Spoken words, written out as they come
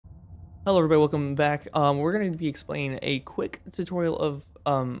Hello everybody, welcome back. We're going to be explaining a quick tutorial of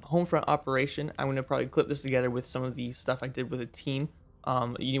Homefront Operation. I'm going to probably clip this together with some of the stuff I did with a team.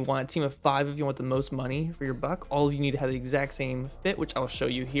 You want a team of 5 if you want the most money for your buck. All of you need to have the exact same fit, which I'll show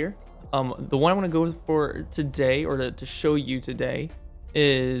you here. The one I want to go for today, or to show you today,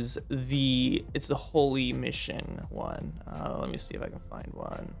 is it's the Holy Mission one. Let me see if I can find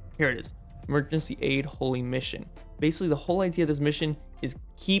one. Here it is. Emergency Aid Holy Mission. Basically, the whole idea of this mission is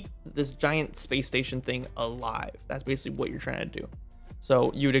keep this giant space station thing alive. That's basically what you're trying to do.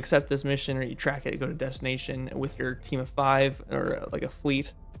 So you would accept this mission, or you track it, go to destination with your team of 5 or like a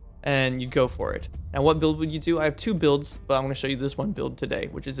fleet, and you go for it. Now, what build would you do? I have 2 builds, but I'm going to show you this one build today,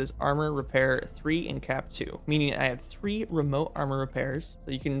 which is this armor repair 3 and cap 2, meaning I have 3 remote armor repairs.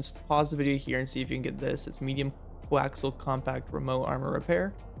 So you can pause the video here and see if you can get this. It's medium coaxial compact remote armor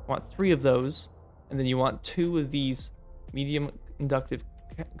repair. You want 3 of those, and then you want 2 of these medium inductive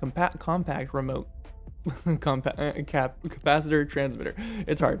compact remote capacitor transmitter.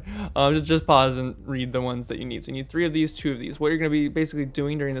 It's hard. Just pause and read the ones that you need. So you need 3 of these, 2 of these. What you're going to be basically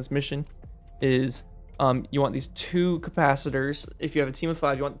doing during this mission is you want these 2 capacitors. If you have a team of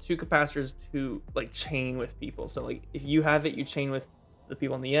 5, you want 2 capacitors to like chain with people. So like if you have it, you chain with the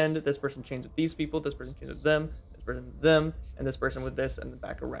people on the end. This person chains with these people. This person chains with them. This person with them, and this person with this, and then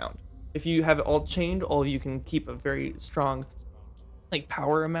back around. If you have it all chained, all of you can keep a very strong like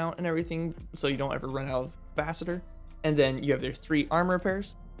power amount and everything, so you don't ever run out of capacitor. And then you have their 3 armor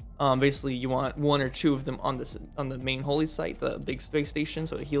repairs. Basically you want 1 or 2 of them on the main holy site, the big space station,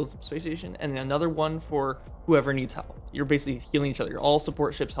 so it heals the space station, and then another one for whoever needs help. You're basically healing each other. You're all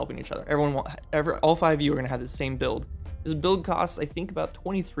support ships helping each other. All 5 of you are going to have the same build. This build costs, I think, about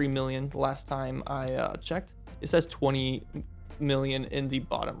 23 million the last time I checked. It says 20 million in the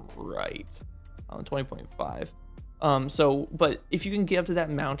bottom right, 20.5. But if you can get up to that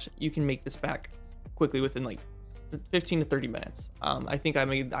amount, you can make this back quickly within like 15 to 30 minutes. I think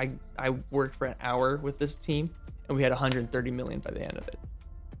I worked for an hour with this team, and we had 130 million by the end of it.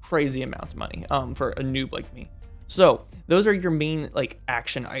 Crazy amounts of money for a noob like me. So those are your main like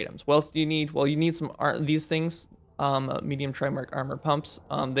action items. What else do you need? Well, you need some these things, medium trimark armor pumps.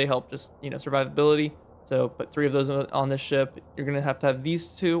 They help just, survivability. So put 3 of those on this ship. You're going to have these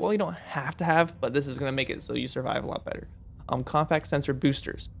 2. Well, you don't have to have, but this is going to make it so you survive a lot better. Compact sensor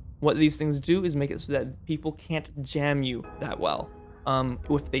boosters. What these things do is make it so that people can't jam you that well.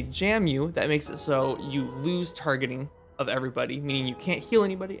 If they jam you, that makes it so you lose targeting of everybody, meaning you can't heal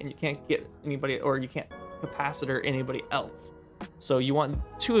anybody, and you can't get anybody, or you can't capacitor anybody else. So you want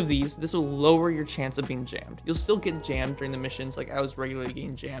 2 of these. This will lower your chance of being jammed. You'll still get jammed during the missions. Like I was regularly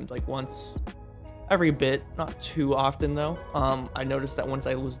getting jammed like once every bit, not too often though. I noticed that once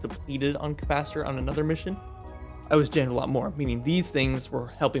I was depleted on capacitor on another mission, I was jammed a lot more, meaning these things were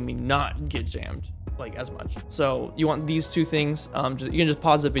helping me not get jammed like as much. So you want these 2 things. You can just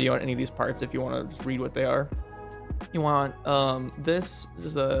pause the video on any of these parts if you want to just read what they are. You want this,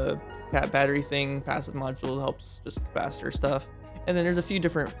 just a cat battery thing, passive module, helps just capacitor stuff. And then there's a few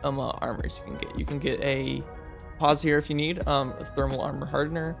different armors you can get. You can get a pause here if you need, a thermal armor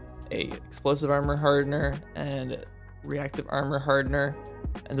hardener, a explosive armor hardener, and reactive armor hardener,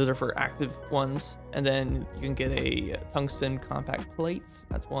 and those are for active ones. And then you can get a tungsten compact plates.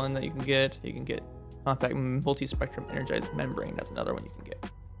 That's one that you can get. You can get compact multi-spectrum energized membrane. That's another one you can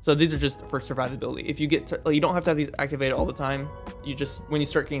get. So these are just for survivability. If you you don't have to have these activated all the time. You just, when you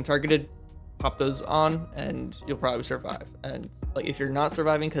start getting targeted, pop those on and you'll probably survive. And like if you're not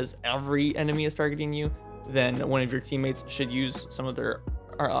surviving because every enemy is targeting you, then one of your teammates should use some of their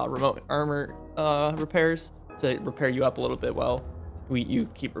remote armor repairs to repair you up a little bit while you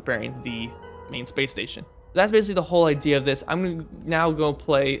keep repairing the main space station. That's basically the whole idea of this. I'm gonna now go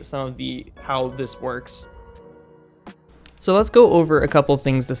play some of how this works. So let's go over a couple of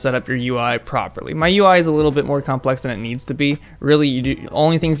things to set up your UI properly. My UI is a little bit more complex than it needs to be. Really, the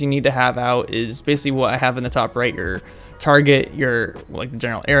only things you need to have out is basically what I have in the top right, your target, your like the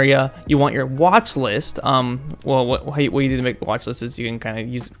general area. You want your watch list. Well, what you do to make the watch list is you can kind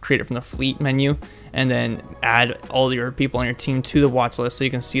of create it from the fleet menu, and then add all your people on your team to the watch list so you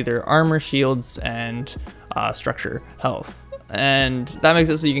can see their armor, shields, and structure health. And that makes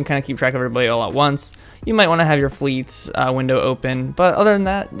it so you can kind of keep track of everybody all at once. You might want to have your fleet window open, but other than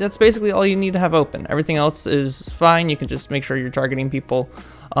that, that's basically all you need to have open. Everything else is fine. You can just make sure you're targeting people.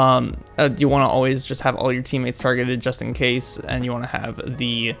 You want to always just have all your teammates targeted just in case, and you want to have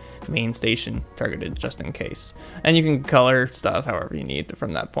the main station targeted just in case. And you can color stuff however you need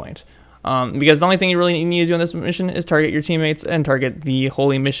from that point. Because the only thing you really need to do on this mission is target your teammates and target the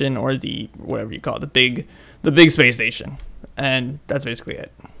holy mission, or the whatever you call it, the big space station. And that's basically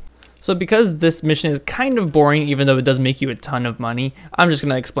it. So because this mission is kind of boring, even though it does make you a ton of money, I'm just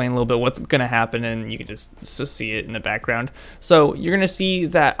going to explain a little bit what's going to happen, and you can just see it in the background. So you're going to see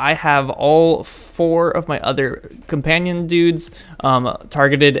that I have all 4 of my other companion dudes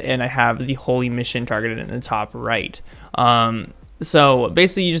targeted, and I have the holy mission targeted in the top right. So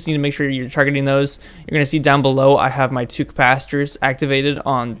basically you just need to make sure you're targeting those. You're going to see down below I have my 2 capacitors activated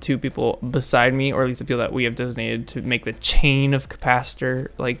on 2 people beside me, or at least the people that we have designated to make the chain of capacitor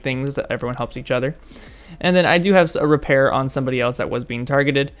like things that everyone helps each other. And then I do have a repair on somebody else that was being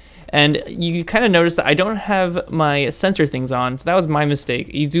targeted. And you kind of notice that I don't have my sensor things on, so that was my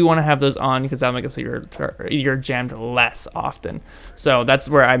mistake. You do want to have those on because that'll make it so you're jammed less often. So that's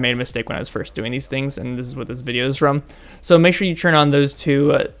where I made a mistake when I was first doing these things, and this is what this video is from. So make sure you turn on those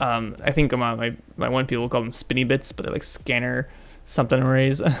 2. I think my one people call them spinny bits, but they're like scanner something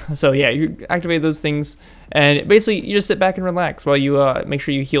arrays. So yeah, you activate those things, and basically you just sit back and relax while you make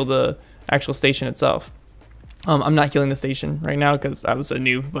sure you heal the actual station itself. I'm not healing the station right now because I was a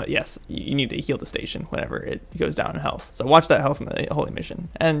noob, but yes, you need to heal the station whenever it goes down in health. So watch that health in the holy mission,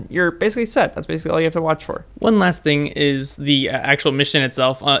 and you're basically set. That's basically all you have to watch for. One last thing is the actual mission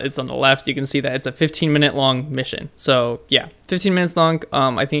itself. It's on the left. You can see that it's a 15-minute long mission. So yeah, 15 minutes long.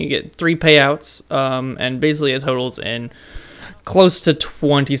 I think you get 3 payouts, and basically it totals in close to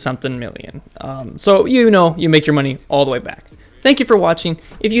 20-something million. So you make your money all the way back. Thank you for watching.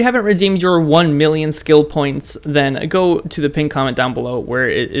 If you haven't redeemed your 1 million skill points, then go to the pinned comment down below where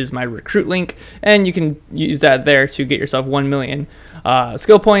it is my recruit link, and you can use that there to get yourself 1 million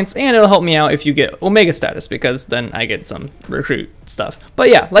skill points, and it'll help me out if you get Omega status, because then I get some recruit stuff. But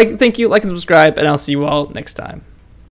yeah, thank you, like and subscribe, and I'll see you all next time.